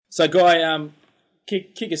So, Guy,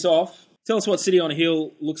 kick us off. Tell us what City on a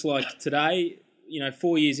Hill looks like today.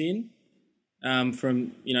 4 years in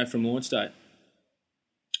from launch date.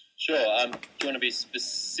 Sure. Do you want to be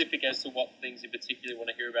specific as to what things in particular you want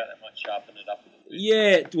to hear about that might sharpen it up a little bit?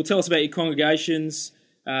 Yeah. Well, tell us about your congregations.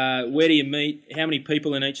 Where do you meet? How many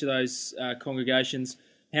people in each of those congregations?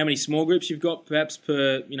 How many small groups you've got, perhaps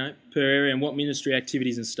per area, and what ministry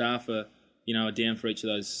activities and staff are down for each of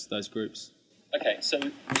those groups? Okay, so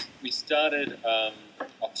we started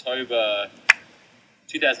October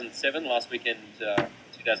 2007, last weekend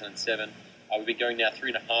 2007. We've been going now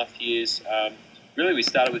 3.5 years. Really, we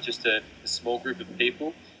started with just a small group of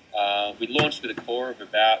people. We launched with a core of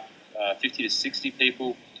about 50 to 60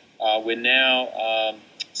 people. We're now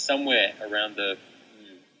somewhere around the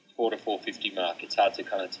 4 to 450 mark. It's hard to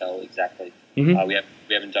kind of tell exactly. Mm-hmm.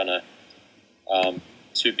 We haven't done a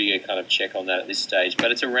too big a kind of check on that at this stage,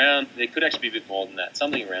 but it's around. It could actually be a bit more than that.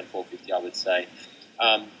 Something around 450, I would say.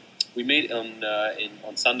 We meet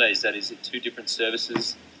on Sundays. That is at 2 different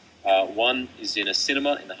services. One is in a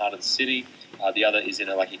cinema in the heart of the city. The other is in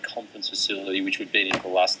a conference facility, which we've been in for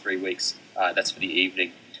the last 3 weeks. That's for the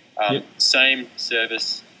evening. Same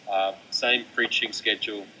service, same preaching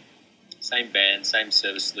schedule, same band, same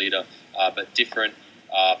service leader, but different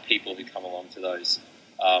people who come along to those.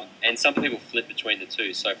 And some people flip between the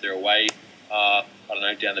two. So if they're away,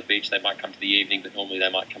 down the beach, they might come to the evening, but normally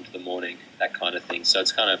they might come to the morning, that kind of thing. So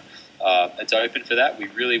it's kind of, it's open for that. We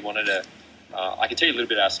really wanted to, I can tell you a little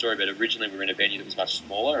bit of our story, but originally we were in a venue that was much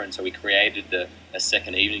smaller, and so we created a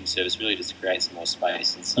second evening service really just to create some more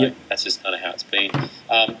space. And so that's just kind of how it's been.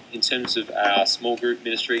 In terms of our small group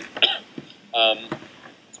ministry,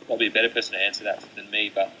 probably a better person to answer that than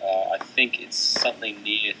me, but I think it's something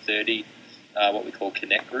near 30 what we call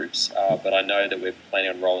connect groups, but I know that we're planning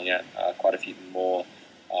on rolling out quite a few more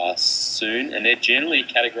soon, and they're generally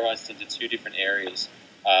categorised into 2 different areas.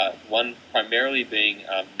 One primarily being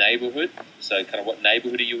neighbourhood, so kind of what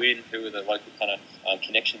neighbourhood are you in, who are the local kind of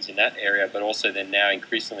connections in that area, but also then now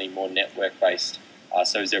increasingly more network-based.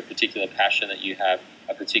 So is there a particular passion that you have,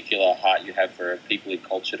 a particular heart you have for people in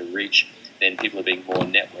culture to reach, then people are being more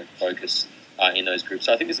network-focused in those groups.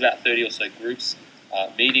 So I think there's about 30 or so groups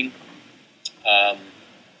meeting.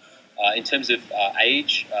 In terms of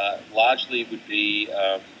age, largely would be,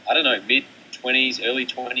 mid-20s, early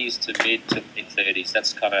 20s to mid-30s.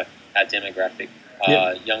 That's kind of our demographic.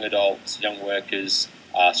 Young adults, young workers,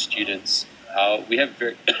 students. We have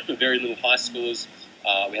very, very little high schoolers.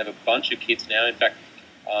 We have a bunch of kids now. In fact,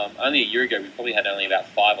 only a year ago, we probably had only about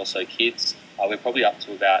 5 or so kids. We're probably up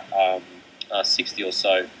to about 60 or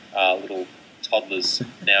so little toddlers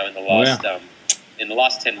now in the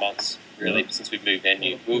last 10 months. Really, since we've moved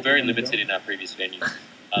venue. We were very limited in our previous venue.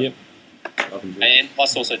 And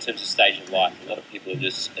plus also in terms of stage of life, a lot of people are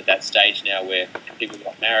just at that stage now where people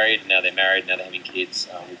got married, now they're married, now they're having kids.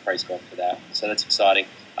 We praise God for that. So that's exciting.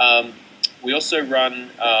 We also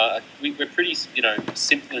run, we're pretty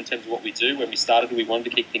simple in terms of what we do. When we started, we wanted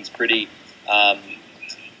to keep things pretty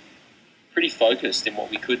focused in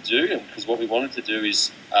what we could do, because what we wanted to do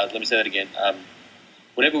is, let me say that again,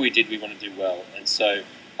 whatever we did, we want to do well. And so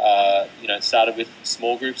it started with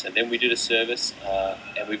small groups, and then we did a service,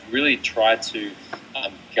 and we've really tried to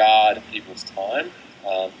guard people's time.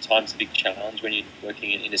 Time's a big challenge when you're working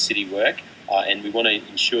in inner city work, and we want to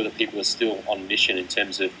ensure that people are still on mission in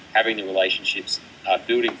terms of having the relationships,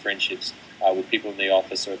 building friendships with people in the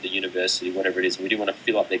office or at the university, whatever it is. And we do want to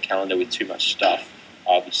fill up their calendar with too much stuff,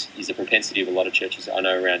 which is a propensity of a lot of churches I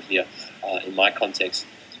know around here in my context.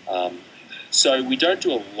 So we don't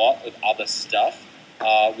do a lot of other stuff.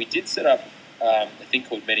 We did set up a thing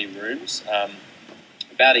called Many Rooms.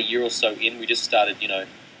 About a year or so in, we just started,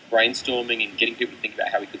 brainstorming and getting people to think about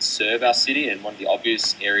how we could serve our city. And one of the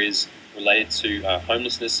obvious areas related to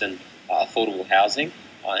homelessness and affordable housing.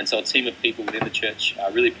 And so a team of people within the church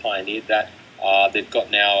really pioneered that. They've got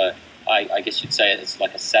now, I guess you'd say it's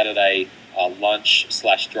like a Saturday lunch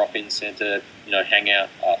 / drop-in centre, hangout,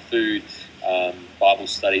 food, Bible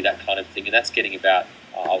study, that kind of thing. And that's getting about,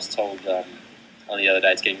 I was told on the other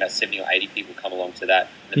day, it's getting about 70 or 80 people come along to that.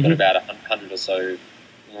 They've got about 100 or so,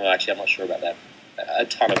 actually I'm not sure about that, a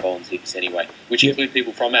ton of volunteers anyway, which include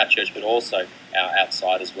people from our church, but also our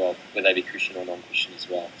outside as well, whether they be Christian or non-Christian as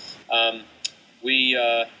well.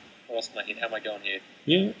 What else can I hit? How am I going here?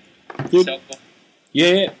 Yeah, good.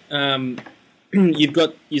 Yeah, you've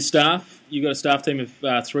got your staff. You've got a staff team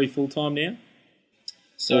of 3 full-time now?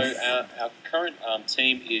 So our current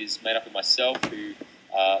team is made up of myself, who,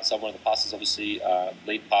 so I'm one of the pastors, obviously,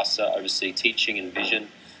 lead pastor, oversee teaching and vision.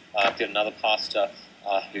 I've got another pastor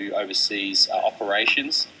who oversees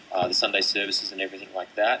operations, the Sunday services and everything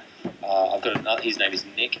like that. I've got another, his name is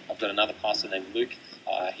Nick. I've got another pastor named Luke.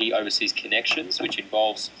 He oversees connections, which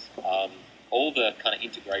involves all the kind of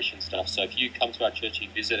integration stuff. So if you come to our church, you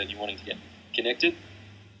visit, and you're wanting to get connected,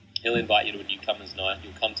 he'll invite you to a newcomers night.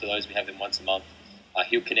 You'll come to those. We have them once a month.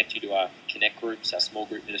 He'll connect you to our connect groups, our small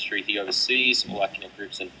group ministry. He oversees all our connect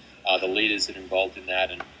groups and the leaders that are involved in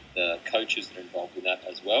that, and the coaches that are involved in that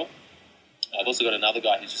as well. I've also got another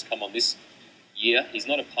guy who's just come on this year. He's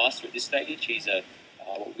not a pastor at this stage. He's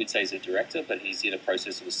what we'd say is a director, but he's in a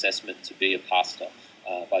process of assessment to be a pastor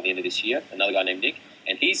by the end of this year. Another guy named Nick,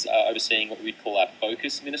 and he's overseeing what we'd call our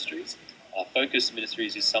focus ministries. Focus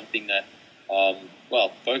ministries is something that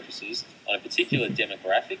focuses on a particular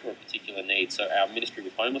demographic or a particular need. So our ministry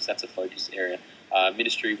with homeless, that's a focus area.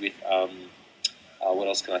 Ministry with what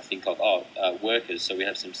else can I think of? Workers. So we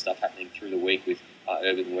have some stuff happening through the week with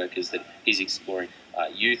urban workers that he's exploring.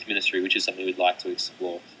 Youth ministry, which is something we'd like to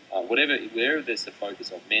explore. Wherever there's a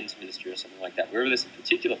focus, of men's ministry or something like that, wherever there's a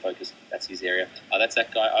particular focus, that's his area. That's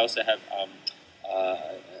that guy. I also have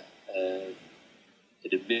an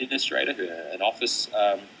administrator, an office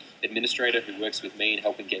administrator who works with me in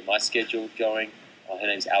helping get my schedule going. Her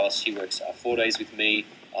name's Alice. She works 4 days with me.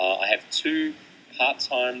 I have two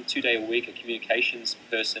part-time, 2-day-a-week, a communications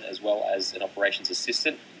person as well as an operations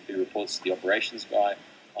assistant who reports to the operations guy.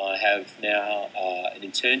 I have now an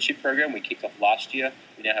internship program we kicked off last year.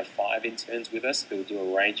 We now have 5 interns with us who will do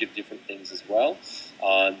a range of different things as well,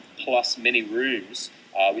 plus many rooms,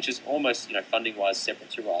 which is almost funding-wise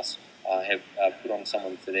separate to us. Have put on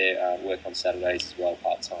someone for their work on Saturdays as well,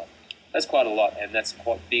 part-time. That's quite a lot, and that's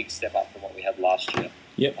quite a big step up from what we had last year.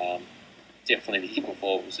 Yep. Definitely the year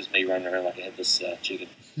before, it was just me running around like a headless chicken.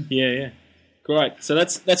 Yeah. Great. So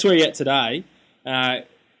that's where you're at today.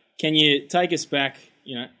 Can you take us back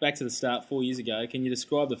to the start 4 years ago? Can you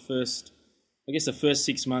describe the first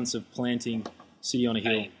 6 months of planting City on a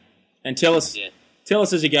Hill? And tell us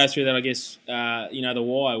as you go through that, I guess, the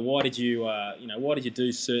why. Why did you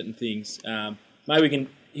do certain things? Maybe we can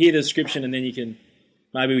hear the description, and then we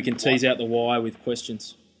can tease out the why with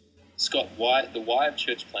questions. Scott, the why of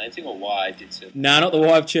church planting, or why I did certain? No, not the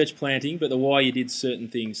why of church planting, but the why you did certain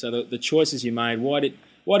things. So the choices you made. Why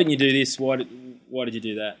didn't you do this? Why did you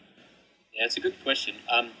do that? Yeah, it's a good question.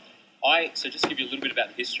 So just to give you a little bit about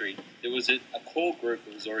the history, there was a core group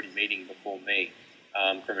that was already meeting before me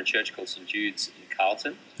from a church called St Jude's in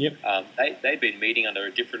Carlton. Yep. They'd been meeting under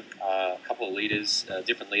a different couple of leaders, a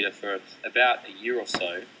different leader for about a year or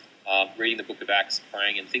so, reading the book of Acts,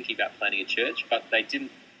 praying and thinking about planting a church, but they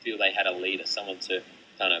didn't feel they had a leader, someone to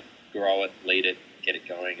kind of grow it, lead it, get it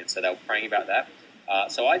going, and so they were praying about that.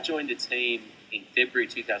 So I joined a team in February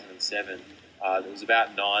 2007. There was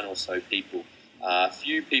about 9 or so people. A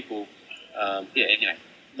few people, 9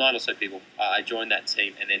 or so people. I joined that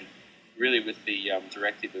team, and then really with the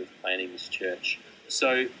directive of planting this church.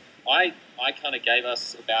 So I kind of gave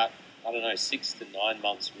us about, 6 to 9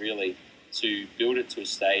 months really to build it to a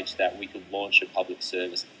stage that we could launch a public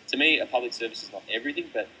service. To me, a public service is not everything,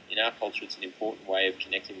 but in our culture, it's an important way of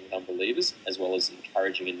connecting with unbelievers as well as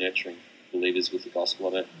encouraging and nurturing believers with the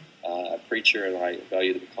gospel. I'm a preacher, and I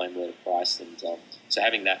value the proclaimed word of Christ, and so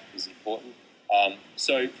having that is important.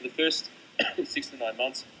 So for the first 6 to 9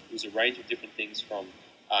 months, it was a range of different things from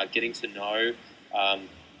getting to know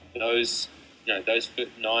those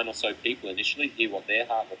 9 or so people initially, hear what their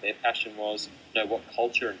heart, what their passion was, know what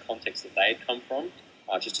culture and context that they had come from,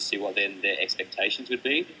 just to see what then their expectations would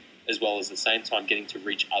be, as well as at the same time getting to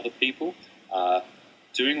reach other people,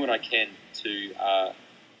 doing what I can to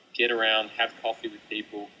get around, have coffee with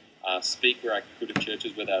people, speak where I could at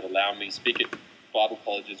churches where they would allow me, speak at Bible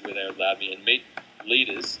colleges where they would allow me, and meet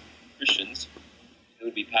leaders, Christians, who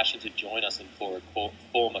would be passionate to join us and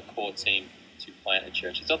form a core team to plant a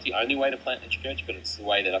church. It's not the only way to plant a church, but it's the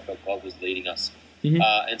way that I felt God was leading us. Mm-hmm.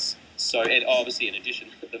 And obviously, in addition,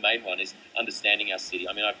 the main one is understanding our city.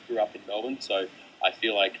 I mean, I grew up in Melbourne, so I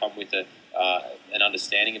feel I come with an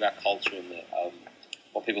understanding of our culture and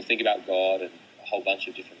what people think about God and a whole bunch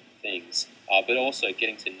of different things. But also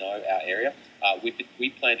getting to know our area. We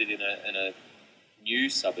planted in a new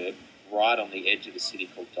suburb right on the edge of the city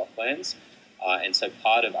called Docklands. And so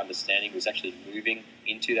part of understanding was actually moving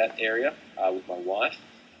into that area with my wife,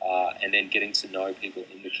 and then getting to know people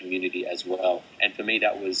in the community as well. And for me,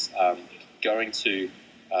 that was going to,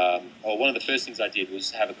 one of the first things I did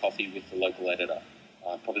was have a coffee with the local editor,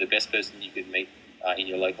 probably the best person you could meet in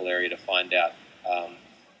your local area to find out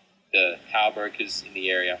the power brokers in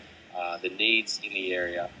the area, the needs in the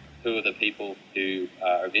area, who are the people who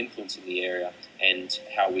are of influence in the area, and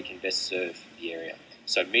how we can best serve the area.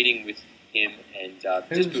 So meeting with him and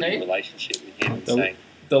just building a relationship with him and saying...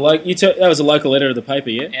 That was a local editor of the paper,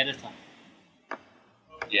 yeah? Editor.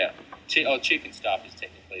 Yeah. Chief in staff is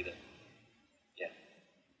technically the... Yeah.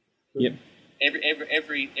 Yep.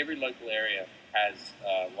 Every local area has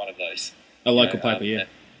one of those. A local paper, yeah.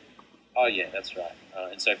 Oh, yeah, that's right.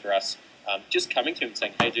 And so for us, just coming to him and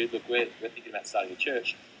saying, hey, dude, look, we're thinking about starting a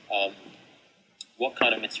church. What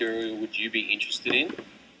kind of material would you be interested in?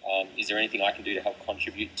 Is there anything I can do to help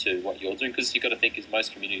contribute to what you're doing? Because you've got to think, as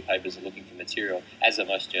most community papers are looking for material, as are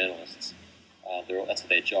most journalists. That's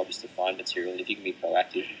their job, is to find material. And if you can be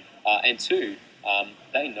proactive, and two,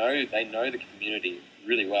 they know the community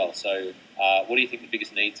really well. So, what do you think the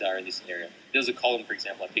biggest needs are in this area? There was a column, for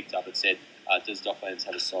example, I picked up that said, "Does Docklands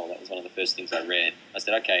have a soul?" That was one of the first things I read. I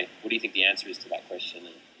said, "Okay, what do you think the answer is to that question?"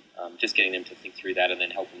 And just getting them to think through that, and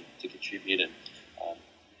then help them to contribute. And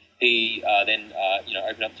he then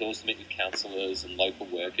opened up doors to meet with counsellors and local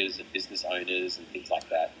workers and business owners and things like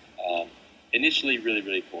that. Initially, really,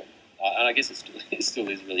 really important, and I guess it still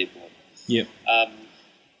is really important. Yeah.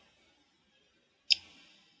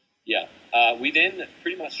 We then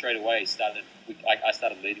pretty much straight away started. I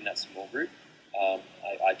started leading that small group.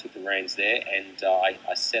 I took the reins there, and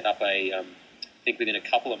I set up I think within a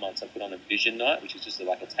couple of months, I put on a vision night, which is just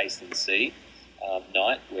like a taste and see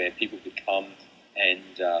night, where people could come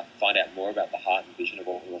and find out more about the heart and vision of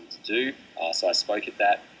what we wanted to do. So I spoke at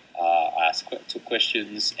that. I took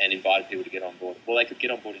questions and invited people to get on board. Well, they could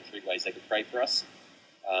get on board in three ways. They could pray for us.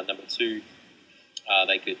 Number two,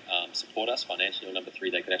 they could support us financially. Or number three,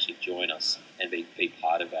 they could actually join us and be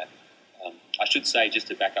part of that. I should say, just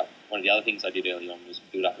to back up, one of the other things I did early on was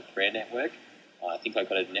build up a prayer network. I think I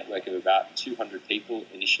got a network of about 200 people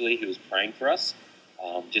initially who was praying for us,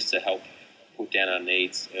 just to help put down our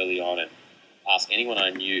needs early on and ask anyone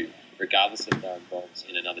I knew, regardless of their involved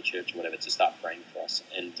in another church or whatever, to start praying for us.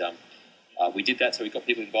 And we did that, so we got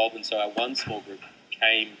people involved. And so our one small group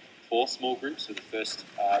became 4 small groups for the first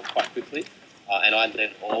quite quickly. And I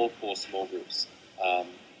led all 4 small groups.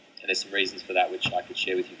 And there's some reasons for that, which I could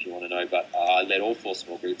share with you if you want to know. But I led all 4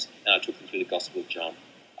 small groups, and I took them through the Gospel of John,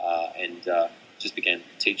 and just began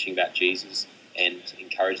teaching about Jesus and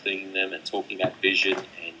encouraging them and talking about vision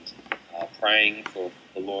and praying for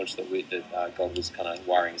the launch that God was kind of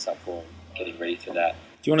wiring us up for and getting ready for that.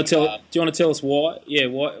 Do you want to tell us why? Yeah,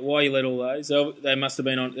 why you led all those? They must have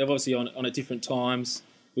been they're obviously on at different times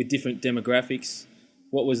with different demographics.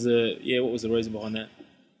 What was the reason behind that?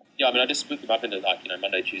 Yeah, I mean, I just split them up into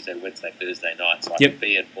Monday, Tuesday, Wednesday, Thursday night, so I could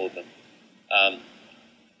be at all of them.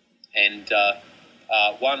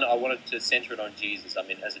 One, I wanted to centre it on Jesus. I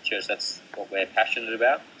mean, as a church, that's what we're passionate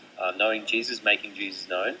about, knowing Jesus, making Jesus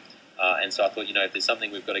known. And so I thought, if there's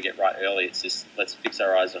something we've got to get right early, it's just let's fix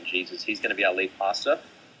our eyes on Jesus. He's going to be our lead pastor,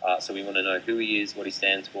 so we want to know who he is, what he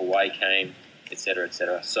stands for, why he came, etc.,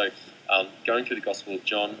 etc. So going through the Gospel of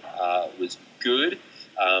John was good.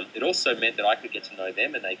 It also meant that I could get to know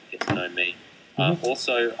them and they could get to know me.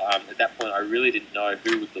 Also, at that point, I really didn't know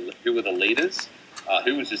who were the leaders,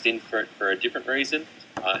 who was just in for it for a different reason,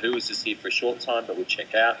 who was just here for a short time but would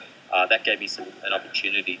check out. That gave me an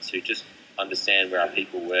opportunity to just understand where our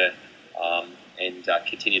people were and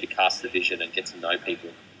continue to cast the vision and get to know people.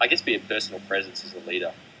 I guess be a personal presence as a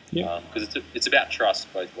leader, because it's about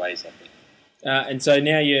trust both ways, I think. And so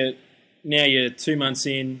now you're 2 months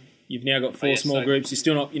in. You've now got 4 small groups.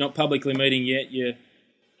 You're not publicly meeting yet.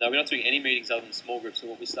 No, we're not doing any meetings other than small groups. So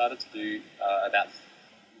what we started to do about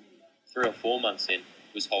 3 or 4 months in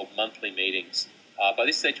was hold monthly meetings. By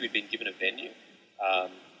this stage, we'd been given a venue.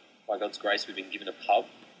 By God's grace, we've been given a pub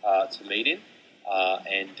to meet in.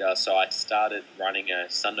 So I started running a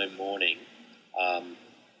Sunday morning,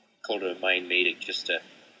 called it a main meeting, just to,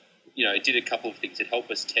 it did a couple of things. It helped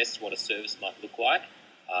us test what a service might look like.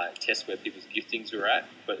 Test where people's giftings were at,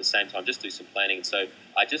 but at the same time just do some planning. And so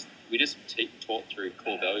we just taught through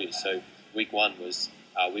core values. So week 1 was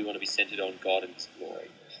we want to be centered on God and His glory,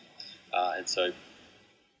 and so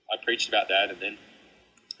I preached about that. And then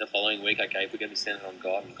the following week, okay, if we're going to be centered on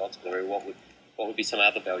God and God's glory, what would be some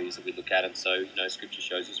other values that we look at? And so Scripture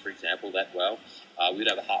shows us, for example, that we'd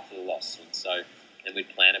have a heart for the lost, and we'd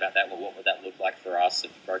plan about that. Well, what would that look like for us,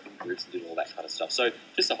 and broken groups, and do all that kind of stuff. So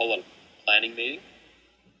just a whole lot of planning meeting.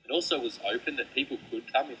 It also was open that people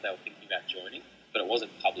could come if they were thinking about joining, but it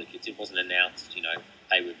wasn't public. It wasn't announced,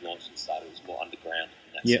 hey, we've launched and started. It was more underground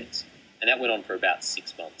in that sense. And that went on for about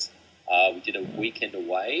 6 months. We did a weekend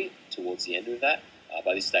away towards the end of that.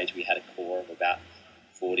 By this stage, we had a core of about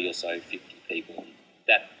 40 or so, 50 people. And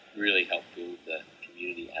that really helped build the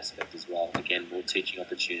community aspect as well. Again, more teaching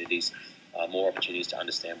opportunities, more opportunities to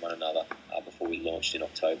understand one another before we launched in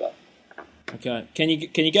October. Okay. Can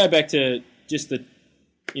you go back to just the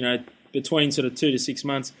between sort of 2 to 6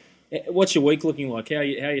 months. What's your week looking like? How are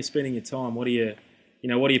you spending your time? What are your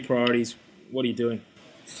priorities? What are you doing?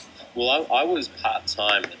 Well, I was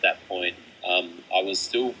part-time at that point. I was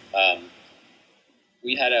still,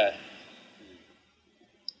 we had our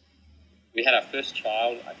first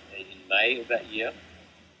child in May of that year.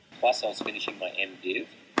 Plus, I was finishing my MDiv,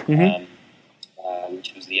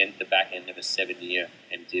 which was the back end of a 7-year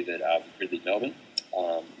MDiv at Ridley, Melbourne,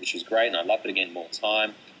 which was great, and I loved it again, more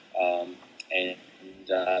time, and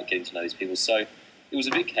getting to know these people. So it was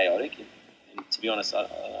a bit chaotic, and to be honest,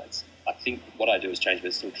 I think what I do has changed, but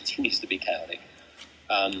it still continues to be chaotic.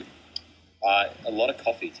 A lot of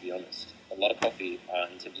coffee, to be honest. A lot of coffee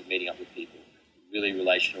in terms of meeting up with people. Really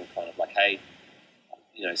relational, kind of like, hey,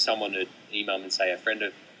 someone would email me and say a friend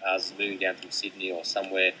of ours is moving down from Sydney or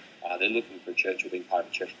somewhere. They're looking for a church or being part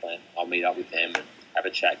of a church plant. I'll meet up with them and have a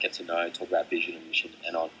chat, get to know, talk about vision and mission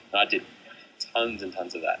and on. And I did tons and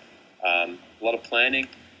tons of that. A lot of planning,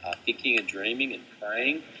 thinking and dreaming and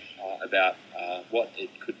praying about what it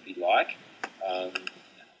could be like.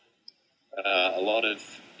 A lot of,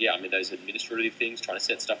 those administrative things, trying to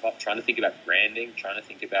set stuff up, trying to think about branding, trying to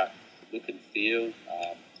think about look and feel,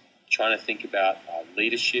 trying to think about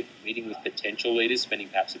leadership, meeting with potential leaders, spending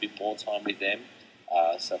perhaps a bit more time with them.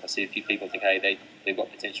 So if I see a few people think, hey, they've got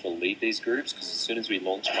potential to lead these groups, because as soon as we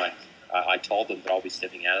launched I told them that I'll be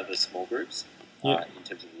stepping out of the small groups in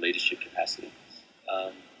terms of leadership capacity.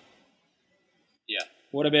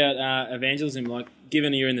 What about evangelism? Like,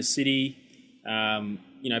 given you're in the city,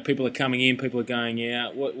 people are coming in, people are going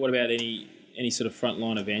out. What about any sort of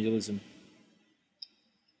frontline evangelism?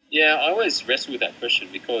 Yeah, I always wrestle with that question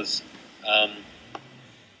because,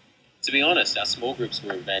 to be honest, our small groups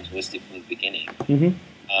were evangelistic from the beginning. Mm-hmm.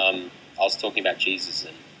 I was talking about Jesus,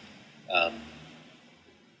 and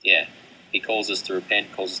he calls us to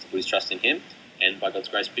repent, calls us to put his trust in him, and by God's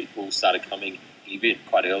grace, people started coming even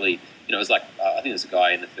quite early. It was like, I think there's a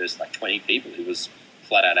guy in the first 20 people who was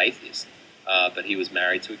flat out atheist, but he was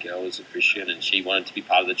married to a girl who was a Christian, and she wanted to be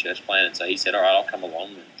part of the church plan, and so he said, all right, I'll come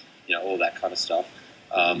along, and all that kind of stuff.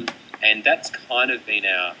 And that's kind of been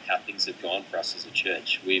how things have gone for us as a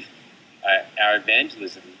church. Our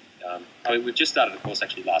evangelism, we've just started a course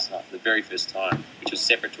actually last night for the very first time, which was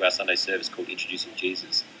separate to our Sunday service, called Introducing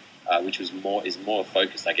Jesus, which is more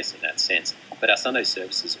focused, I guess, in that sense. But our Sunday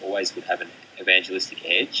services always would have an evangelistic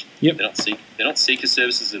edge. Yep. They're not seeker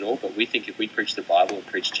services at all, but we think if we preach the Bible and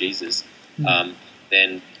preach Jesus,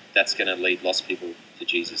 then that's going to lead lost people to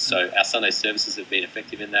Jesus. So our Sunday services have been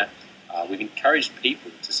effective in that. We've encouraged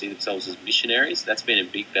people to see themselves as missionaries. That's been a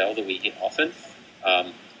big bell that we hit often.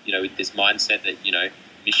 With this mindset that,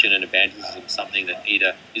 mission and evangelism is something that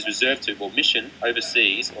either is reserved to, mission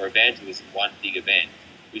overseas, or evangelism, one big event.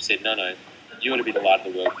 We've said, no, you ought to be the light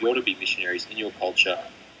of the world. You ought to be missionaries in your culture.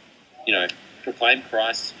 Proclaim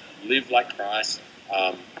Christ, live like Christ,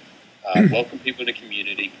 welcome people in the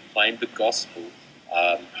community, proclaim the gospel.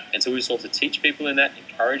 And so we sought to teach people in that,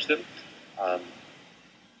 encourage them.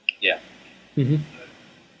 Mm-hmm.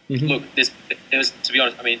 Mm-hmm. Look, there's to be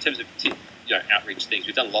honest, in terms of outreach things,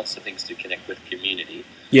 we've done lots of things to connect with the community.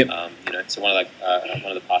 Yep. So one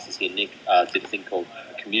of the pastors here, Nick, did a thing called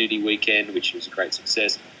a community weekend, which was a great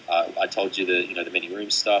success. I told you the many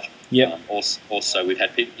room stuff. Yep. Also, we've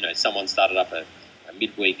had people. Someone started up a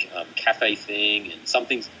midweek cafe thing, and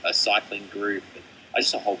a cycling group.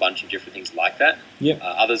 Just a whole bunch of different things like that. Yep.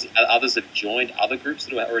 Others have joined other groups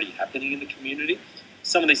that are already happening in the community.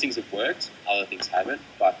 Some of these things have worked, other things haven't,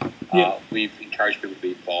 but we've encouraged people to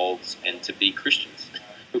be involved and to be Christians,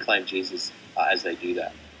 proclaim Jesus as they do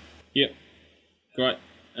that. Yep, great.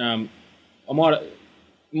 I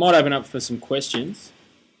might open up for some questions.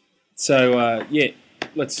 So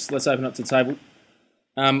let's open up to the table.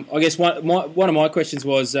 I guess one of my questions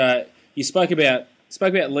was you spoke about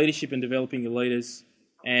leadership and developing your leaders,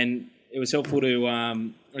 and it was helpful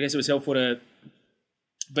to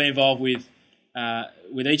be involved with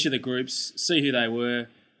each of the groups, see who they were,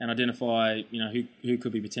 and identify who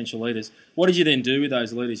could be potential leaders. What did you then do with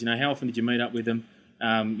those leaders? How often did you meet up with them?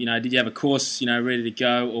 Did you have a course ready to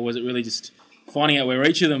go, or was it really just finding out where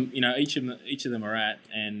each of them are at,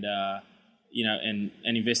 and and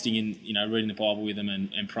investing in reading the Bible with them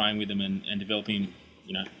and praying with them and developing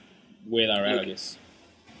where they're at? I guess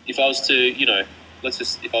if I was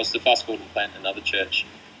to fast forward and plant another church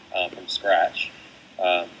from scratch,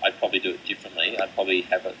 I'd probably do it differently. I'd probably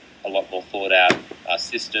have a lot more thought out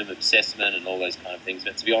system, assessment, and all those kind of things.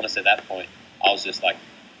 But to be honest, at that point, I was just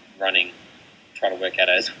running, trying to work out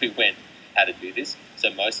as we went how to do this. So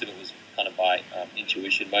most of it was kind of by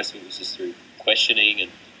intuition. Most of it was just through questioning and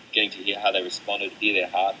getting to hear how they responded, hear their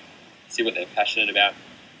heart, see what they're passionate about.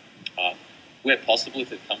 where possible, if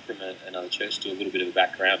they've come from another church, do a little bit of a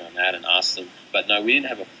background on that and ask them. But no, we didn't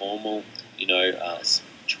have a formal,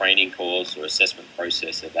 training course or assessment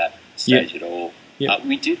process at that stage at all. Yep.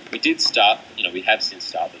 We did start, we have since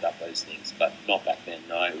started up those things, but not back then.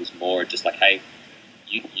 No, it was more just like, hey,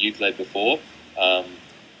 you've led before.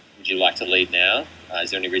 Would you like to lead now?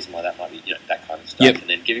 Is there any reason why that might be, that kind of stuff? Yep. And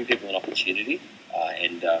then giving people an opportunity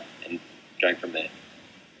and going from there.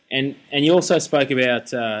 And you also spoke about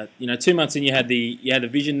 2 months in you had the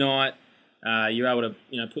vision night. You were able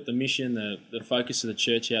to put the mission, the focus of the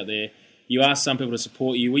church out there. You asked some people to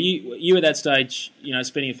support you. Were you at that stage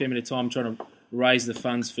spending a fair bit of time trying to raise the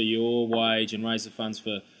funds for your wage and raise the funds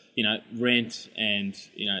for rent and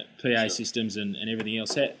PA systems and everything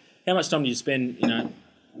else? How much time did you spend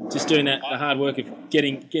just doing the hard work of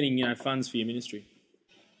getting funds for your ministry?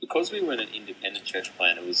 Because we were in an independent church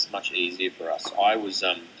plan, it was much easier for us. I was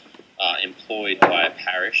employed by a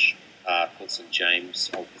parish called St James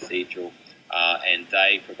Old Cathedral, and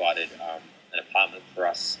they provided an apartment for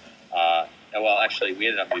us. Actually, we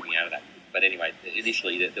ended up moving out of that. But anyway,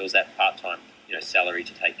 initially there was that part-time salary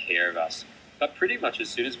to take care of us. But pretty much as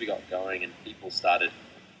soon as we got going and people started,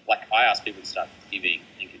 I asked people to start giving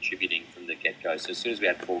and contributing from the get-go. So as soon as we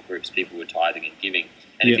had 4 groups, people were tithing and giving.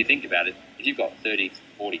 And if you think about it, if you've got 30,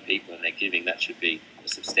 40 people and they're giving, that should be a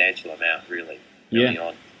substantial amount really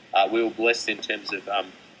on. We were blessed in terms of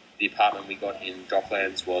the apartment we got in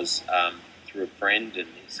Docklands was through a friend, and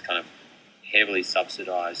he's kind of heavily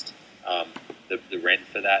subsidised the rent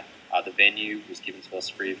for that. The venue was given to us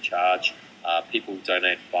free of charge. People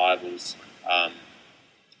donated Bibles.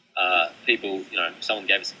 People, someone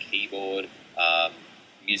gave us a keyboard,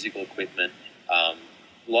 musical equipment. A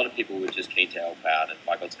lot of people were just keen to help out, and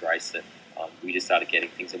by God's grace that we just started getting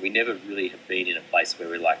things. And we never really have been in a place where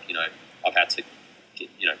we're like, I've had to,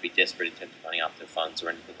 be desperate in terms of running after funds or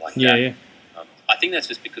anything like that. Yeah. I think that's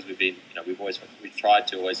just because we've been, we've tried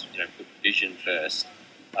to always, put vision first,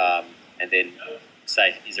 and then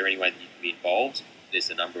say, is there any way that you can be involved? There's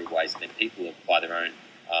a number of ways, and then people have, by their own,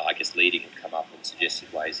 leading and come up with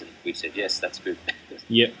suggested ways, and we've said, yes, that's good.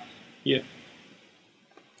 Yep.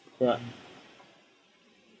 Right.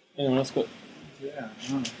 Anyone else got? Yeah.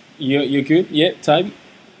 You're good? Yeah, Toby?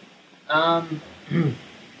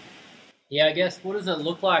 Yeah, I guess, what does it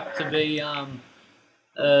look like to be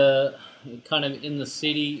kind of in the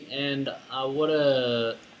city, and what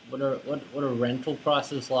are rental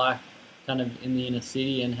prices like kind of in the inner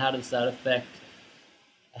city, and how does that affect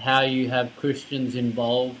how you have Christians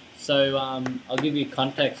involved? So I'll give you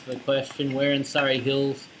context for the question. We're in Surrey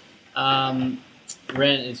Hills.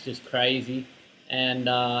 Rent is just crazy, and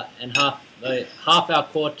half our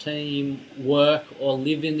core team work or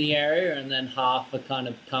live in the area, and then half are kind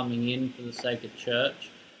of coming in for the sake of church,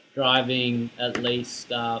 driving at least.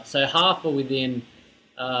 So half are within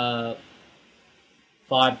 5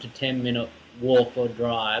 to 10 minute walk or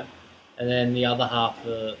drive, and then the other half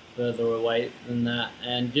are further away than that.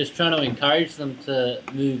 And just trying to encourage them to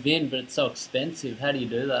move in, but it's so expensive. How do you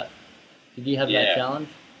do that? Did you have that challenge?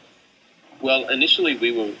 Well, initially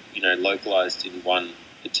we were, localised in one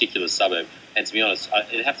particular suburb, and to be honest,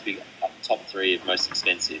 it'd have to be top 3 of most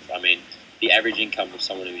expensive. I mean, the average income of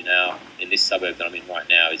someone who now in this suburb that I'm in right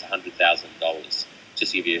now is $100,000.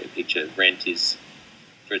 Just to give you a picture, rent is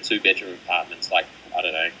for a 2-bedroom apartment, it's like, I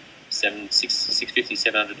don't know, $650,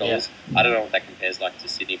 $700. Yeah. I don't know what that compares like to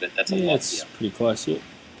Sydney, but that's a lot. It's here. Pretty close, yeah.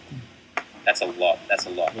 That's a lot,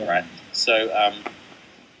 right? So,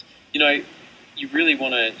 you really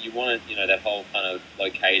want to, that whole kind of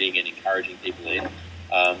locating and encouraging people in.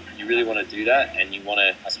 You really want to do that, and you want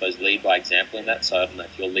to, I suppose, lead by example in that. So I don't know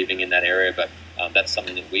if you're living in that area, but that's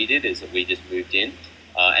something that we did, is that we just moved in.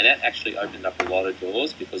 And that actually opened up a lot of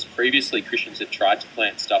doors, because previously Christians had tried to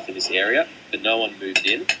plant stuff in this area, but no one moved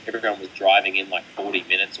in. Everyone was driving in like 40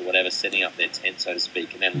 minutes or whatever, setting up their tent, so to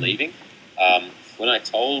speak, and then leaving. When I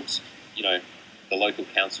told, the local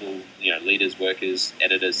council, leaders, workers,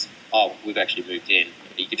 editors, we've actually moved in,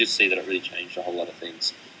 you could just see that it really changed a whole lot of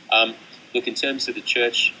things. Look, in terms of the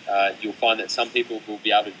church, you'll find that some people will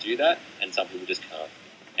be able to do that, and some people just can't.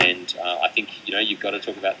 And I think, you've got to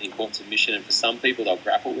talk about the importance of mission, and for some people, they'll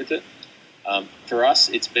grapple with it. For us,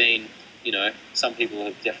 it's been, some people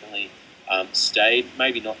have definitely stayed,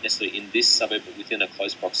 maybe not necessarily in this suburb, but within a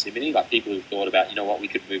close proximity. Like people who've thought about, we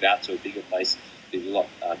could move out to a bigger place, it'd be a lot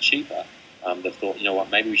cheaper. They've thought,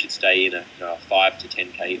 maybe we should stay in a 5 to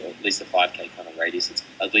 10K, or at least a 5K kind of radius. It's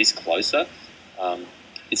at least closer.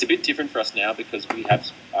 It's a bit different for us now, because we have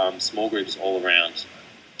small groups all around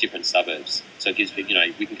different suburbs. So it gives people,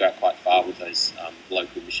 we can go quite far with those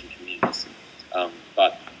local mission communities.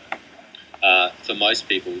 But for most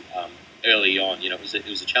people early on, it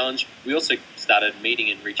was a challenge. We also started meeting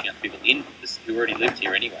and reaching out to people who already lived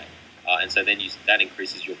here anyway, and so then that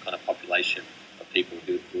increases your kind of population of people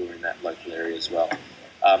who are in that local area as well.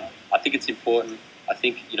 I think it's important. I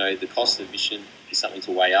think the cost of admission is something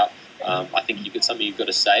to weigh up. I think you've got something you've got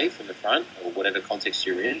to say from the front, or whatever context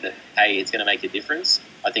you're in, that hey, it's going to make a difference.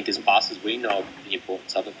 I think as pastors we know the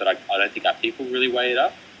importance of it, but I don't think our people really weigh it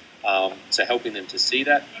up. So helping them to see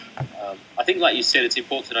that. I think, like you said, it's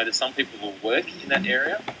important to know that some people will work in that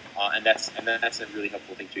area, and that's a really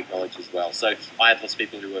helpful thing to acknowledge as well. So I had lots of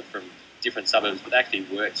people who were from different suburbs, but actually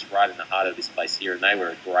worked right in the heart of this place here, and they were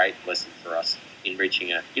a great lesson for us in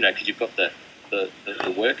reaching because you've got the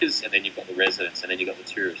workers, and then you've got the residents, and then you've got the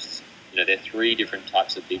tourists. There are three different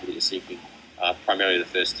types of people that you're seeking, primarily the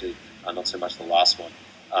first two, not so much the last one.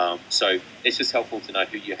 So it's just helpful to know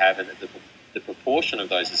who you have, and that the proportion of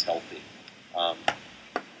those is healthy.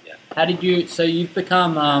 How did you? So you've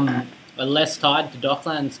become less tied to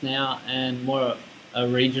Docklands now, and more a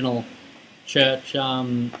regional church. How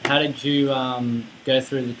did you go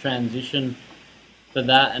through the transition for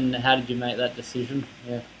that, and how did you make that decision?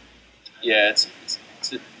 Yeah, it's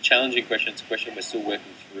a challenging question. It's a question we're still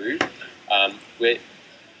working through. We're,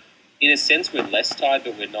 in a sense, we're less tied,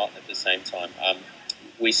 but we're not at the same time.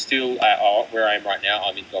 We still, where I am right now,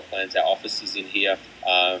 I'm in Docklands. Our office is in here.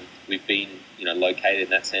 We've been, located in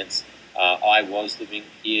that sense. I was living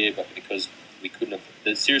here, but because we couldn't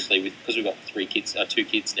because we've got two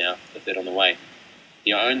kids now, the third on the way.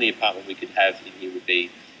 The only apartment we could have in here would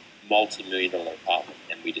be multi-million-dollar apartment,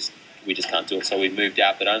 and we just can't do it. So we moved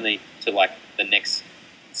out, but only to like the next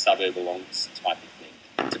suburb along this type of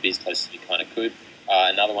thing, to be as close as we kind of could.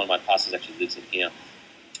 Another one of my pastors actually lives in here.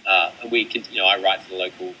 And we can, I write for the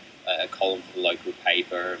local, a column for the local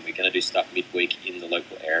paper, and we're going to do stuff midweek in the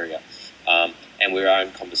local area. And we're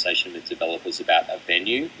in conversation with developers about a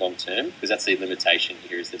venue long term, because that's the limitation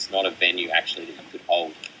here, is there's not a venue actually that you could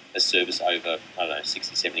hold a service over,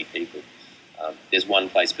 60, 70 people. There's one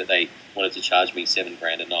place, but they wanted to charge me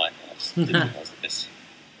 $7,000 a night. I just didn't think that was the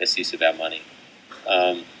best use of our money.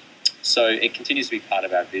 So it continues to be part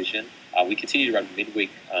of our vision. We continue to run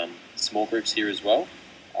midweek small groups here as well.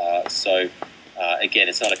 Again,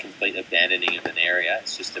 it's not a complete abandoning of an area.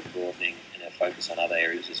 It's just a broadening and a focus on other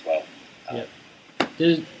areas as well. Yep.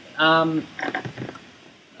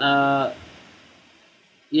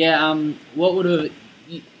 What would have...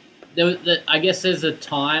 I guess there's a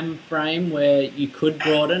time frame where you could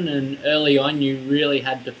broaden, and early on you really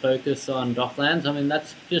had to focus on Docklands. I mean,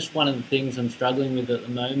 that's just one of the things I'm struggling with at the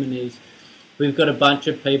moment, is we've got a bunch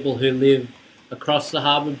of people who live across the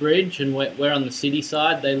harbour bridge, and we're on the city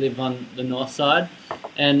side, they live on the north side,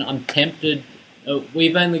 and I'm tempted.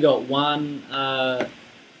 We've only got one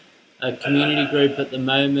a community group at the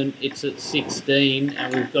moment. It's at 16,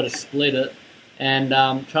 and we've got to split it, and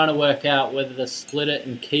trying to work out whether to split it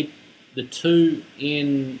and keep the two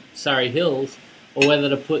in Surrey Hills, or whether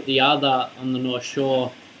to put the other on the North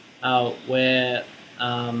Shore, where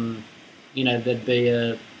there'd be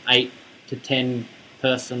a 8 to 10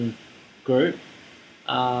 person group.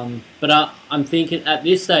 But I'm thinking at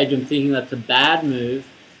this stage, I'm thinking that's a bad move,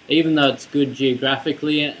 even though it's good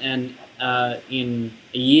geographically, and in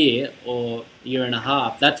a year or year and a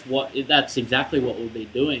half, that's exactly what we'll be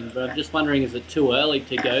doing. But I'm just wondering, is it too early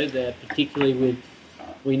to go there, particularly with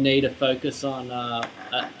we need to focus on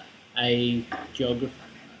a geography,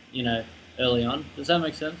 early on? Does that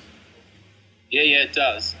make sense? Yeah, it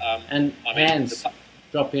does.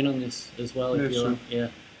 Drop in on this as well if you want. Yeah.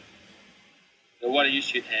 So why don't you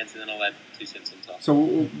shoot hands, and then I'll add 2 cents on top. So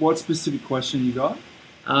what specific question you got?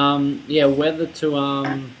 Whether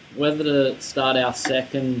to start our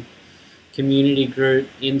second community group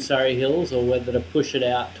in Surrey Hills, or whether to push it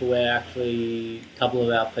out to where actually a couple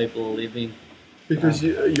of our people are living. Because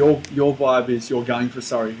your vibe is you're going for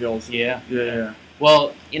Surrey Hills. Yeah.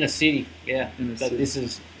 Well, in a city, yeah. But this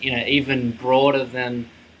is, even broader than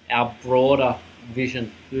our broader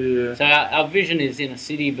vision. Yeah. So our vision is in a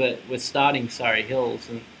city, but we're starting Surrey Hills.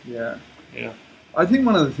 And yeah. Yeah. I think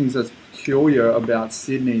one of the things that's peculiar about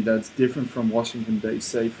Sydney that's different from Washington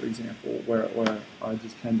DC, for example, where I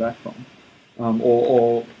just came back from,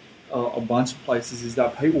 or a bunch of places, is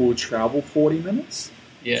that people will travel 40 minutes.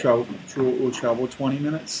 Yeah. We'll travel 20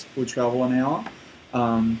 minutes. We'll travel an hour.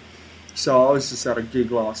 So I was just at a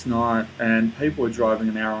gig last night, and people were driving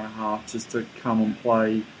an hour and a half just to come and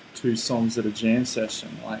play 2 songs at a jam session.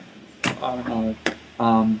 Like, I don't know.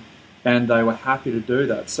 And they were happy to do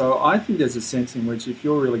that. So I think there's a sense in which if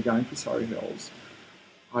you're really going for Surrey Hills,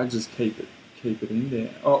 I just keep it in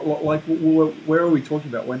there. Like, where are we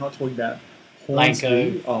talking about? We're not talking about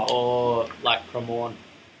Hornsby. Langcove or like Cremorne.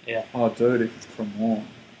 Yeah. Oh, dude, if it's Cremorne.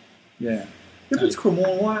 Yeah. If it's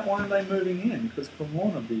Cremorne, why aren't they moving in? Because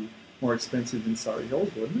Cremorne would be more expensive than Surrey Hills,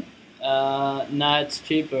 wouldn't it? No, it's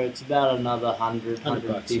cheaper. It's about another 100,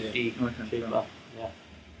 150 yeah. Okay, cheaper. right. Yeah.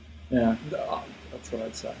 Yeah, that's what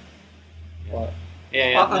I'd say. Yeah. But,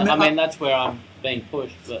 Yeah, I mean, that's where I'm being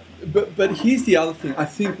pushed. but here's the other thing. I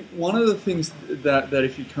think one of the things that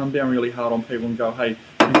if you come down really hard on people and go, hey,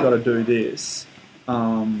 you've got to do this,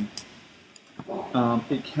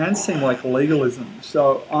 it can seem like legalism.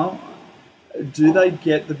 So do they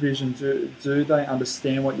get the vision? Do they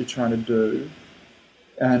understand what you're trying to do?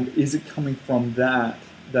 And is it coming from that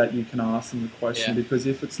you can ask them the question? Yeah. Because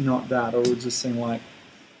if it's not that, it would just seem like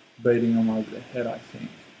beating them over the head, I think.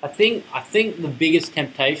 I think the biggest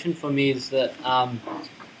temptation for me is that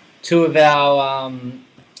two of our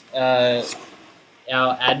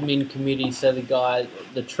admin committee, so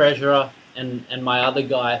the treasurer, and my other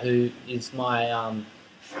guy who is my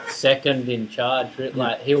second in charge,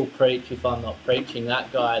 like he'll preach if I'm not preaching.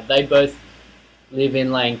 That guy, they both live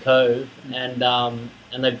in Lane Cove, and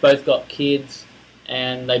they've both got kids,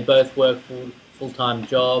 and they both work full-time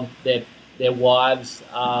job. Their wives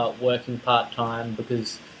are working part-time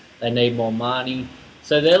because they need more money.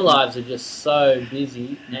 So their lives are just so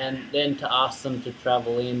busy, and then to ask them to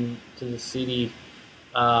travel in to the city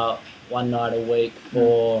one night a week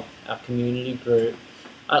for our community group,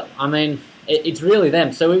 I mean, it's really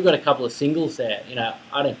them. So we've got a couple of singles there.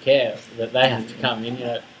 I don't care that they have to come in.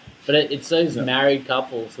 But it's those married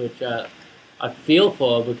couples which I feel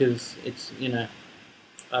for, because it's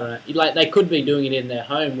I don't know. Like, they could be doing it in their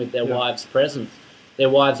home with their wives present. Their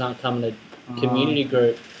wives aren't coming to community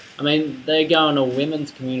group. I mean, they go on a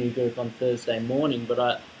women's community group on Thursday morning,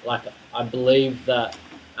 but I believe that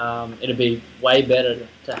it'd be way better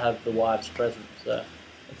to have the wives present. So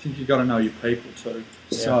I think you got to know your people too.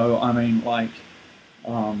 Yeah. So I mean,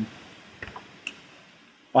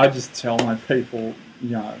 I just tell my people,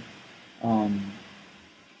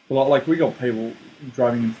 like we got people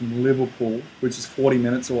driving in from Liverpool, which is 40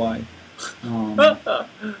 minutes away, to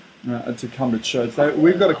come to church.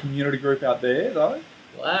 We've got a community group out there, though.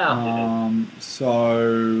 Wow.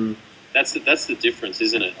 So that's the difference,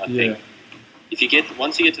 isn't it? I think if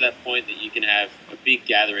once you get to that point that you can have a big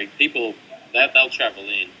gathering, people they'll travel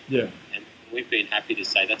in. Yeah. And we've been happy to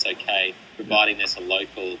say that's okay, providing there's a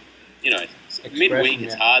local, midweek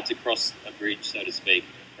it's hard to cross a bridge, so to speak,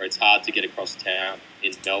 or it's hard to get across town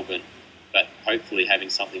in Melbourne, but hopefully having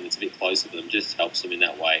something that's a bit closer to them just helps them in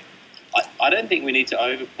that way. I don't think we need to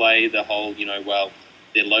overplay the whole,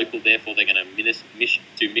 they're local, therefore they're going to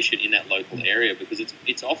do mission in that local area, because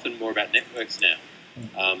it's often more about networks now.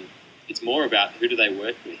 It's more about who do they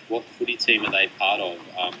work with, what footy team are they part of,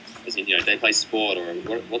 as in, they play sport, or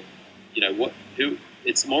who.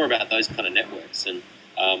 It's more about those kind of networks, and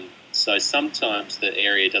so sometimes the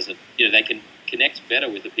area doesn't, they can connect better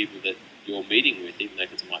with the people that you're meeting with, even though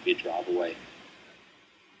it might be a drive away.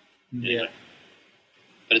 Anyway.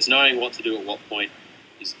 But it's knowing what to do at what point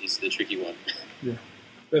is the tricky one. Yeah.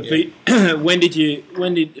 But when did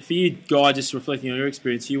for you, Guy, just reflecting on your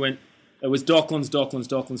experience, you went, it was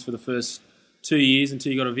Docklands for the first 2 years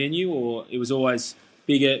until you got a venue, or it was always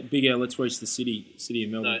bigger, let's reach the city of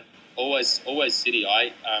Melbourne? No, always city.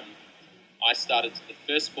 I started, the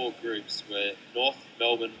first 4 groups were North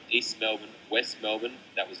Melbourne, East Melbourne, West Melbourne,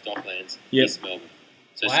 that was Docklands, East Melbourne.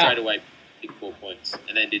 So straight away, picked 4 points,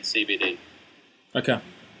 and then did CBD. Okay,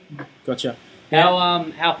 gotcha.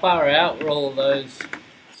 How far out were all of those?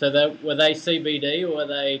 So were they CBD, or were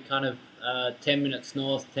they kind of 10 minutes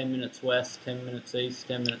north, 10 minutes west, 10 minutes east,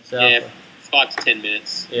 10 minutes south? Yeah, 5 to 10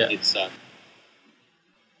 minutes. Yeah. It's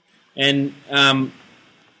and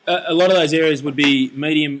a lot of those areas would be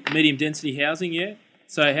medium density housing. Yeah.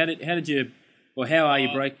 So how are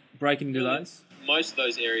you breaking into those? Most of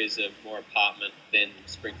those areas are more apartment than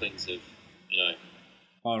sprinklings of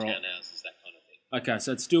townhouses, that kind of thing. Okay,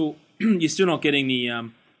 so it's still you're still not getting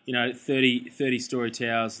the 30 story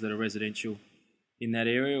towers that are residential in that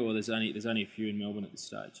area, or there's only a few in Melbourne at this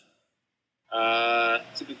stage.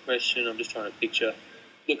 It's a good question. I'm just trying to picture.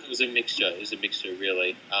 Look, it was a mixture.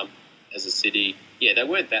 Really. As a city, they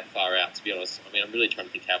weren't that far out, to be honest. I mean, I'm really trying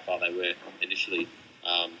to think how far they were initially.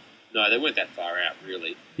 No, they weren't that far out,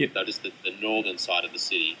 really. Yep. They're just the northern side of the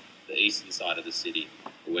city, the eastern side of the city,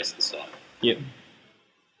 the western side. Yep.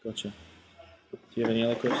 Gotcha. Do you have any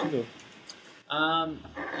other questions? Or?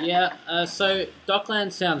 So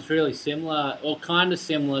Docklands sounds really similar, or kind of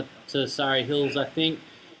similar to Surrey Hills. I think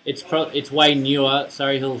it's way newer.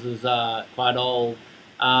 Surrey Hills is quite old.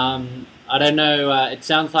 I don't know. It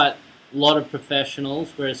sounds like a lot of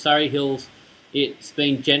professionals, whereas Surrey Hills it's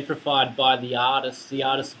been gentrified by the artists. The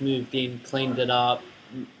artists moved in, cleaned it up,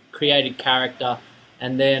 created character,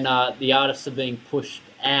 and then the artists are being pushed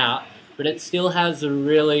out. But it still has a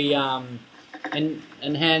really and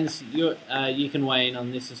Hans, you can weigh in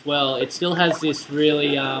on this as well. It still has this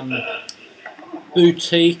really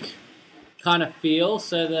boutique kind of feel,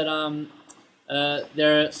 so that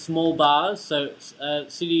there are small bars. So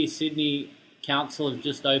City of Sydney Council have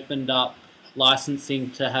just opened up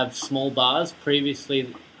licensing to have small bars.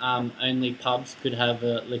 Previously, only pubs could have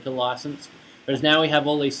a liquor license, whereas now we have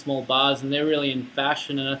all these small bars, and they're really in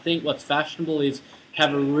fashion. And I think what's fashionable is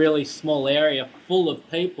have a really small area full of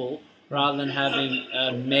people rather than having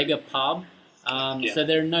a mega pub. So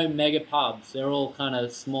there are no mega pubs. They're all kind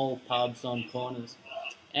of small pubs on corners.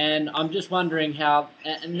 And I'm just wondering how...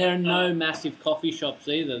 And there are no massive coffee shops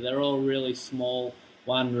either. They're all really small,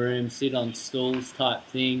 one room, sit on stools type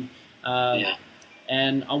thing.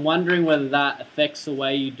 And I'm wondering whether that affects the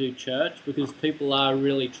way you do church, because people are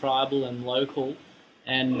really tribal and local,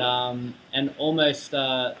 and almost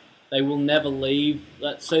they will never leave.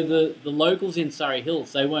 So the locals in Surrey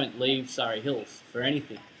Hills, they won't leave Surrey Hills for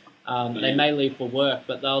anything. They may leave for work,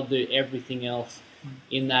 but they'll do everything else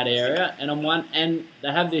in that area. And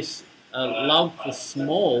they have this love for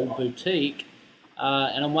small boutique,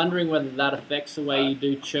 and I'm wondering whether that affects the way you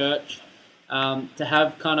do church. To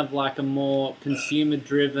have kind of like a more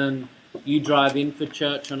consumer-driven, you drive in for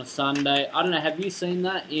church on a Sunday. I don't know, have you seen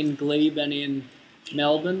that in Glebe and in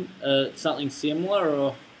Melbourne? Something similar,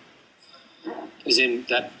 or...? As in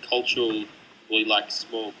that cultural, or like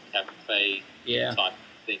small cafe type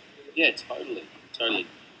thing? Yeah, totally.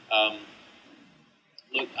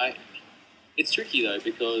 Look, it's tricky though,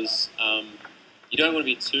 because you don't want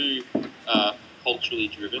to be too culturally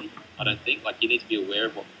driven, I don't think. Like, you need to be aware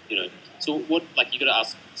of what, so what, like, you got to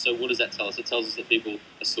ask, so what does that tell us? It tells us that people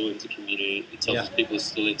are still into community. It tells us people are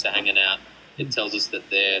still into hanging out. It tells us that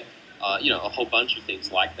they're, a whole bunch of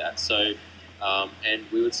things like that. So, and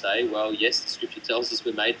we would say, well, yes, the scripture tells us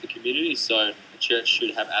we're made for community, so a church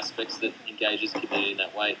should have aspects that engages the community in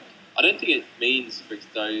that way. I don't think it means,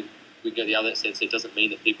 though, we go the other sense, it doesn't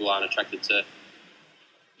mean that people aren't attracted to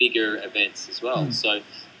bigger events as well. So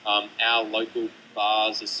our local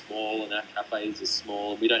bars are small and our cafes are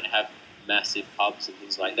small, and we don't have massive pubs and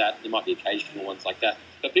things like that. There might be occasional ones like that,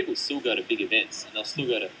 but people still go to big events, and they'll still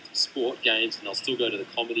go to sport games, and they'll still go to the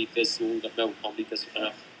comedy festival, the Melbourne Comedy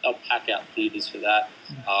Festival. They'll pack out theatres for that,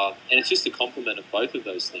 and it's just a complement of both of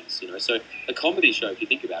those things. So a comedy show, if you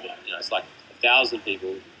think about it, it's like 1,000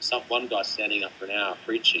 people, one guy standing up for an hour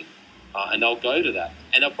preaching, and they'll go to that,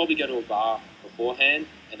 and they'll probably go to a bar beforehand,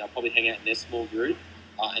 and they'll probably hang out in their small group,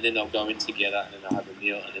 and then they'll go in together, and then they'll have a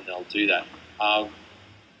meal, and then they'll do that.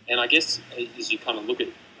 And I guess as you kind of look at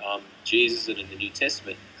Jesus and in the New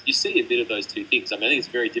Testament, you see a bit of those two things. I think it's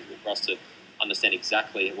very difficult for us to understand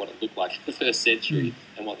exactly what it looked like in the first century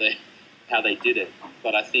and how they did it.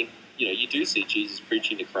 But I think, you do see Jesus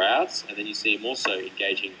preaching to crowds, and then you see him also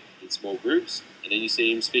engaging in small groups, and then you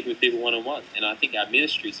see him speaking with people one-on-one. And I think our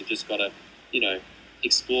ministries have just got to,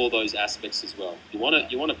 explore those aspects as well. You want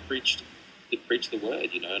to preach the word,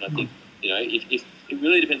 and I think, if it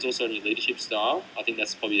really depends also on your leadership style. I think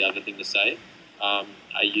that's probably the other thing to say. Are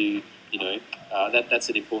you, that's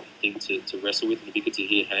an important thing to wrestle with, and it'd be good to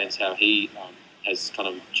hear Hans how he has kind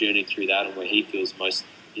of journeyed through that and where he feels most,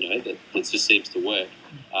 that just seems to work.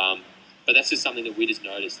 But that's just something that we just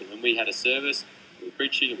noticed. And when we had a service, we were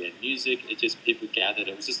preaching, and we had music, people gathered.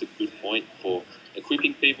 It was just a good point for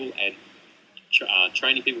equipping people and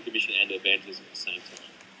training people for mission and evangelism at the same time.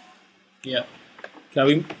 Yeah.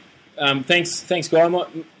 Okay. Thanks, Guy.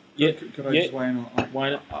 Could I just weigh in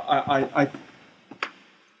on I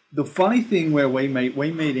the funny thing where we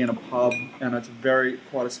meet in a pub, and it's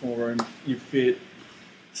quite a small room. You fit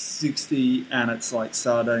 60, and it's like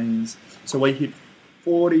sardines. So we hit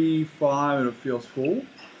 45, and it feels full.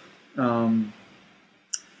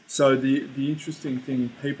 So the interesting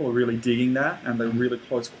thing, people are really digging that, and they're really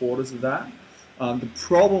close quarters of that. The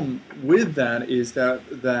problem with that is that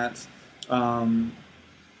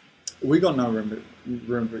we got no room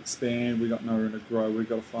to expand. We got no room to grow. We've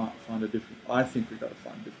got to find a different. I think we've got to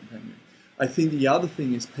find a different venue. I think the other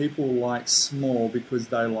thing is people like small because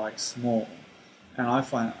they like small, and I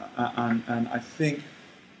find and I think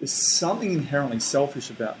there's something inherently selfish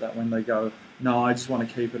about that when they go, no, I just want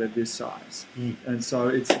to keep it at this size. And so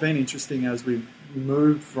it's been interesting as we've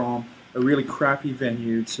moved from a really crappy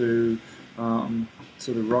venue to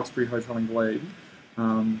sort of Roxbury Hotel in Glebe.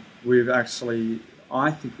 We've actually,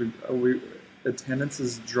 I think attendance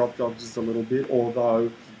has dropped off just a little bit,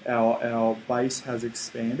 although our base has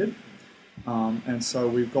expanded. And so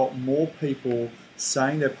we've got more people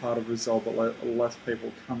saying they're part of Resolve, but less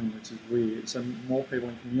people coming, which is weird. So more people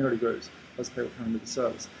in community groups, less people coming to the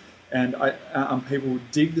service. And people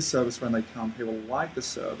dig the service when they come. People like the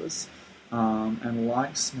service and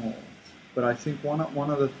like small. But I think one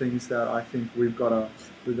of the things that I think we've got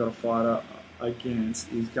to fight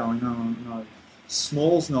against is going, no,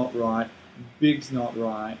 small's not right, big's not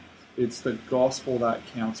right. It's the gospel that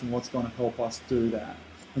counts, and what's going to help us do that.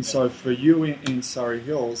 And so for you in Surrey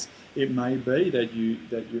Hills, it may be that you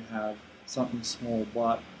have something small,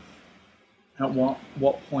 but at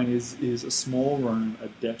what point is a small room a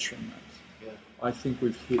detriment? Yeah. I think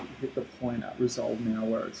we've hit the point at Resolve now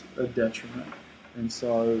where it's a detriment, and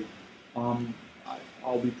so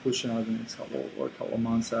I'll be pushing over the next couple of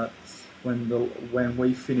months at when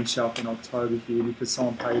we finish up in October here, because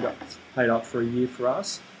someone paid up for a year for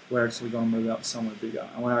us. We're actually going to move up somewhere bigger,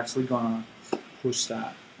 and we're actually going to push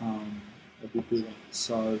that a bit bigger.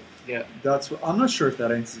 So yeah, I'm not sure if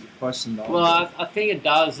that answers your question, though. Well, I think it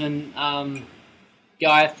does, and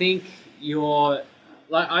Guy, I think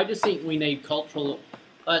I just think we need cultural.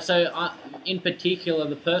 In particular,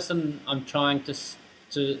 the person I'm trying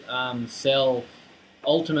to sell,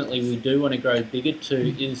 ultimately, we do want to grow bigger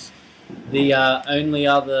to is the only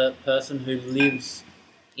other person who lives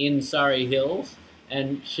in Surrey Hills.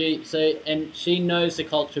 And she knows the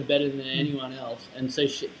culture better than anyone else, and so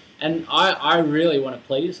I really want to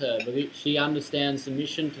please her, because she understands the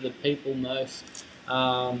mission to the people most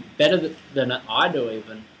better than I do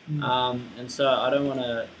even, and so I don't want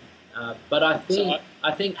to. But I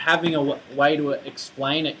think having a way to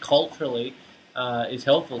explain it culturally is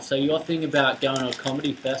helpful. So your thing about going to a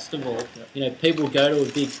comedy festival, people go to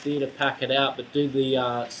a big theatre, pack it out, but do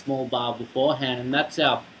the small bar beforehand, and that's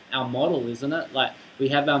our model, isn't it? Like, we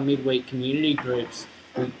have our midweek community groups.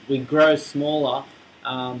 We grow smaller,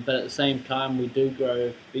 but at the same time, we do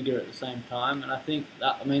grow bigger at the same time. And I think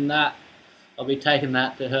that I'll be taking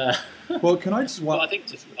that to her. Well, can I just? Well, I think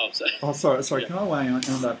just. Oh, sorry. Yeah. Can I weigh in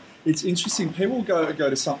on that? It's interesting. People go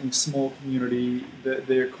to something small community.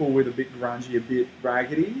 They're cool with a bit grungy, a bit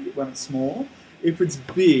raggedy when it's small. If it's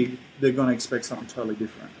big, they're going to expect something totally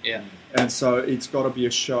different. Yeah. And so it's got to be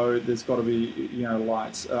a show. There's got to be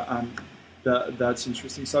lights, and that's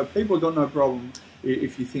interesting. So people have got no problem,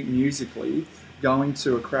 if you think musically, going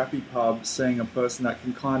to a crappy pub, seeing a person that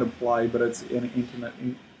can kind of play, but it's an intimate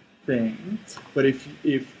thing. But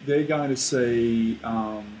if they're going to see,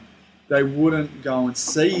 they wouldn't go and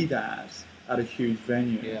see that at a huge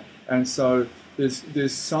venue. Yeah. And so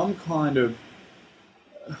there's some kind of,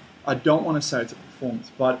 I don't want to say it's a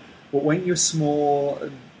performance, but when you're small,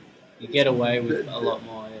 you get away with a lot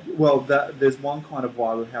more. Yeah. Well, there's one kind of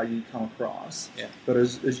vibe of how you come across. Yeah. But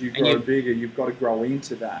as you grow bigger, you've got to grow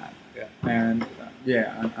into that. Yeah. And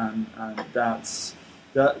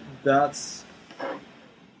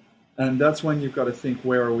and that's when you've got to think,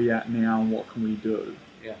 where are we at now, and what can we do?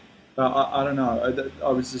 Yeah. I don't know. I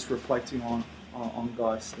was just reflecting on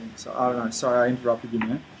Guy's thing. So I don't know. Sorry, I interrupted you,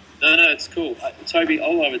 man. No, it's cool. Toby,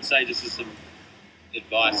 all I would say, just as some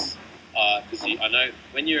advice, because I know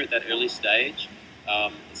when you're at that early stage,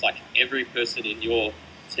 it's like every person in your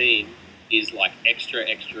team is like extra.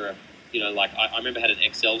 Like I remember I had an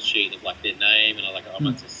Excel sheet of like their name, and I'm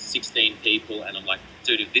up to 16 people, and I'm like,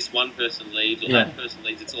 dude, if this one person leaves or that person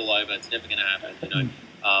leaves, it's all over. It's never going to happen,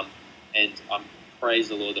 And praise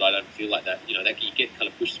the Lord that I don't feel like that. That you get kind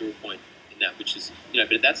of pushed through a point in that, which is,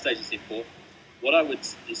 but at that stage it's important. What I would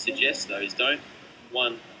suggest, though, is don't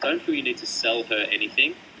feel you need to sell her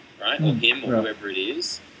anything, right, or him, or whoever it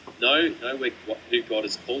is. Know who God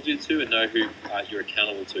has called you to, and know who you're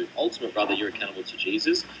accountable to. Ultimate, brother, you're accountable to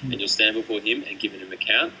Jesus, and you'll stand before Him and give Him an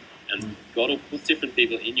account. And God will put different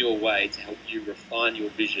people in your way to help you refine your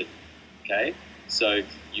vision. Okay, so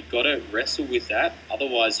you've got to wrestle with that.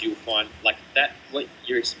 Otherwise, you'll find like that what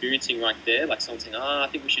you're experiencing right there, like someone saying, "I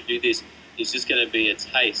think we should do this," is just going to be a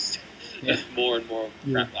taste. More and more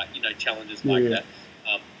crap, challenges like that.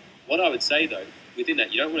 What I would say, though, within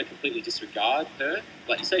that, you don't want to completely disregard her.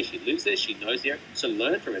 Like you say, she lives there, she knows there, so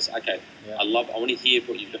learn from her. Okay, I want to hear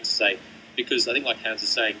what you've got to say, because I think, like Hans is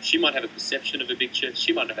saying, she might have a perception of a big church,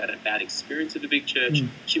 she might have had a bad experience of a big church,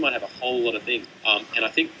 she might have a whole lot of things. And I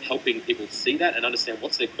think helping people see that and understand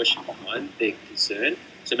what's their question behind their concern.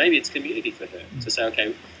 So maybe it's community for her to say,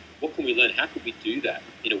 okay, what can we learn? How could we do that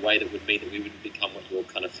in a way that would mean that we wouldn't become what you're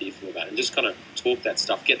kind of fearful about, and just kind of talk that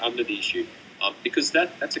stuff, get under the issue, because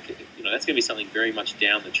that's going to be something very much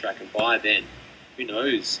down the track, and by then, who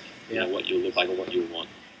knows, what you'll look like or what you'll want.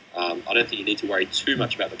 I don't think you need to worry too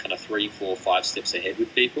much about the kind of 3, 4, 5 steps ahead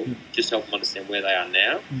with people. Just help them understand where they are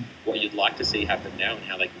now, what you'd like to see happen now, and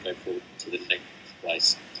how they can go forward to the next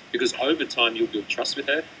place. Because over time, you'll build trust with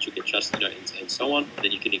her. She'll get trust, and so on. And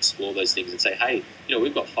then you can explore those things and say, hey,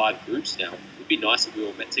 we've got 5 groups now. It'd be nice if we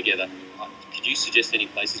all met together. Could you suggest any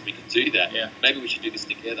places we could do that? Yeah. Maybe we should do this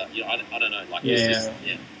together. I don't know.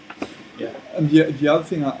 Yeah. And the other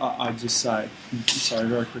thing I just say, sorry,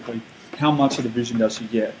 very quickly, how much of the vision does she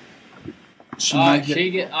get? I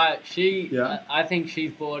think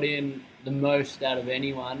she's brought in the most out of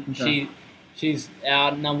anyone. Okay. She's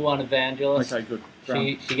our number one evangelist. Okay, good.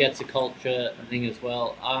 She gets a culture thing as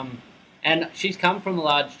well. And she's come from a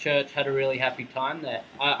large church, had a really happy time there.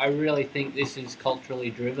 I really think this is culturally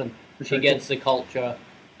driven. She gets the culture,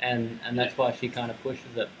 and that's why she kind of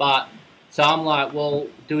pushes it. But so I'm like, well,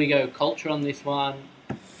 do we go culture on this one,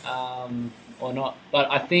 or not? But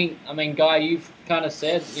I mean, Guy, you've kind of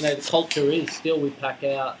said, the culture is still we pack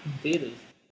out theatres.